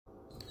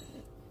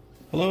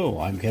Hello,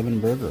 I'm Kevin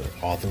Berger,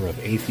 author of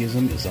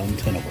Atheism is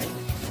Untenable.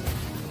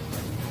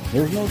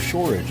 There's no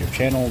shortage of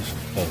channels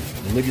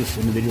of religious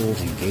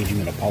individuals engaging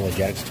in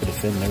apologetics to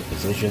defend their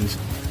positions,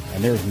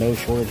 and there's no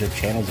shortage of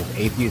channels of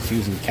atheists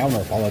using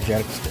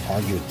counter-apologetics to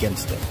argue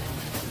against them.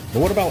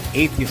 But what about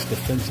atheists'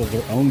 defense of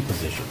their own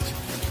positions?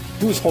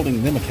 Who is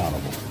holding them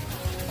accountable?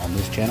 On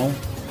this channel,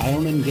 I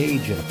don't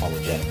engage in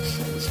apologetics.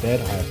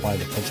 Instead, I apply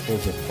the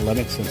principles of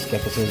polemics and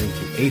skepticism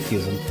to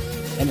atheism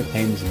and the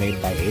claims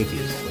made by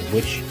atheists, of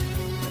which,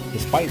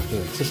 despite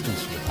their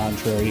insistence to the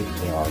contrary,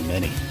 there are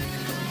many.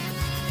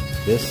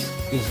 This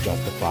is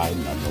Justified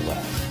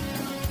Nonetheless.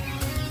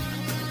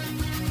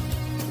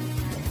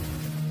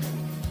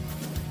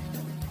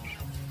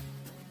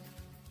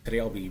 Today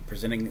I'll be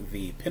presenting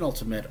the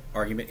penultimate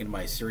argument in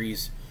my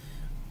series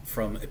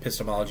from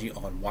epistemology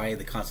on why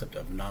the concept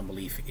of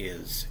non-belief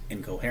is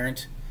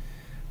incoherent.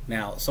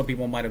 Now, some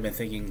people might have been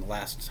thinking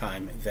last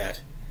time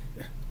that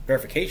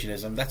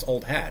verificationism, that's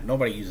old hat.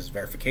 Nobody uses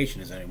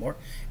verificationism anymore.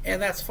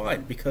 And that's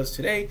fine, because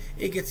today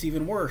it gets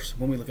even worse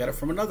when we look at it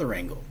from another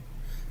angle.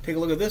 Take a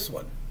look at this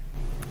one.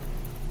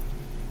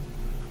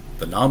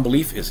 The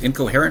non-belief is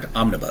Incoherent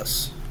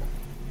Omnibus.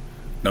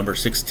 Number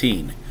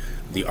 16.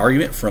 The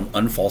argument from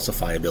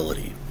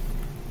Unfalsifiability.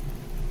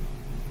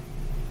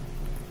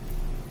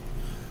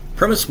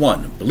 Premise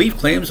 1. Belief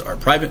claims are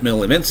private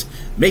mental events,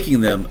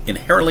 making them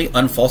inherently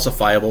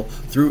unfalsifiable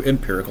through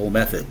empirical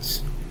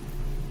methods.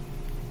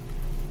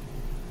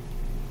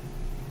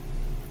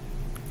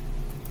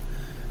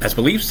 As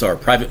beliefs are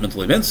private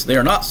mental events, they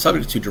are not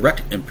subject to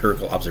direct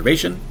empirical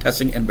observation,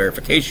 testing, and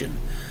verification.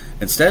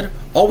 Instead,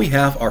 all we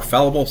have are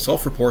fallible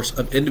self-reports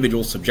of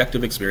individual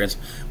subjective experience,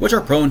 which are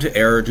prone to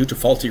error due to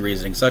faulty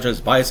reasoning such as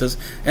biases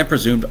and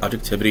presumed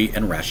objectivity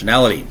and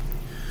rationality.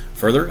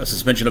 Further, a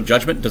suspension of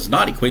judgment does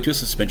not equate to a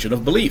suspension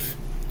of belief.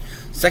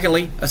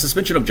 Secondly, a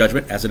suspension of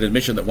judgment as an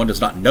admission that one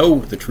does not know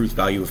the truth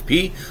value of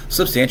P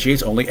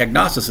substantiates only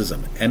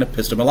agnosticism, an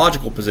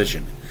epistemological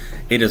position.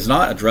 It does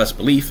not address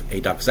belief, a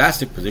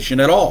doxastic position,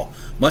 at all,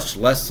 much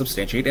less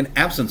substantiate an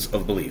absence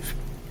of belief.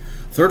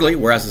 Thirdly,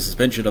 whereas the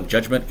suspension of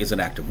judgment is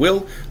an act of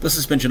will, the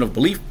suspension of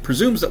belief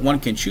presumes that one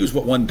can choose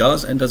what one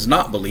does and does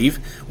not believe,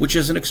 which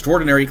is an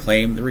extraordinary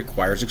claim that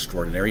requires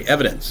extraordinary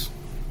evidence.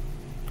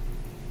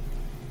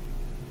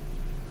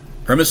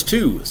 Premise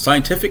 2.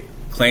 Scientific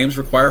claims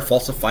require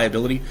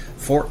falsifiability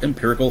for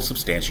empirical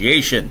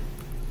substantiation.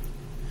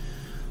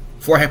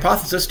 For a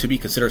hypothesis to be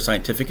considered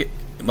scientific, it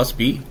must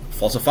be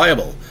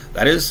falsifiable.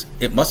 That is,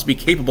 it must be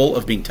capable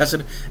of being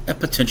tested and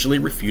potentially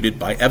refuted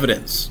by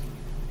evidence.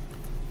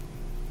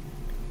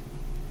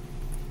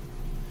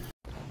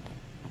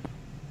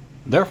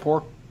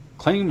 Therefore,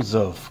 claims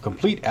of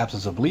complete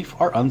absence of belief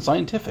are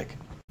unscientific.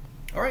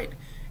 All right,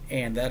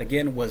 and that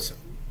again was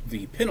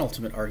the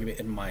penultimate argument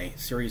in my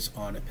series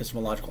on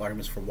epistemological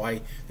arguments for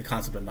why the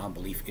concept of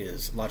non-belief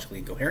is logically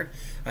incoherent.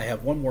 I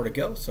have one more to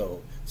go,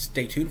 so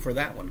stay tuned for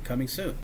that one coming soon.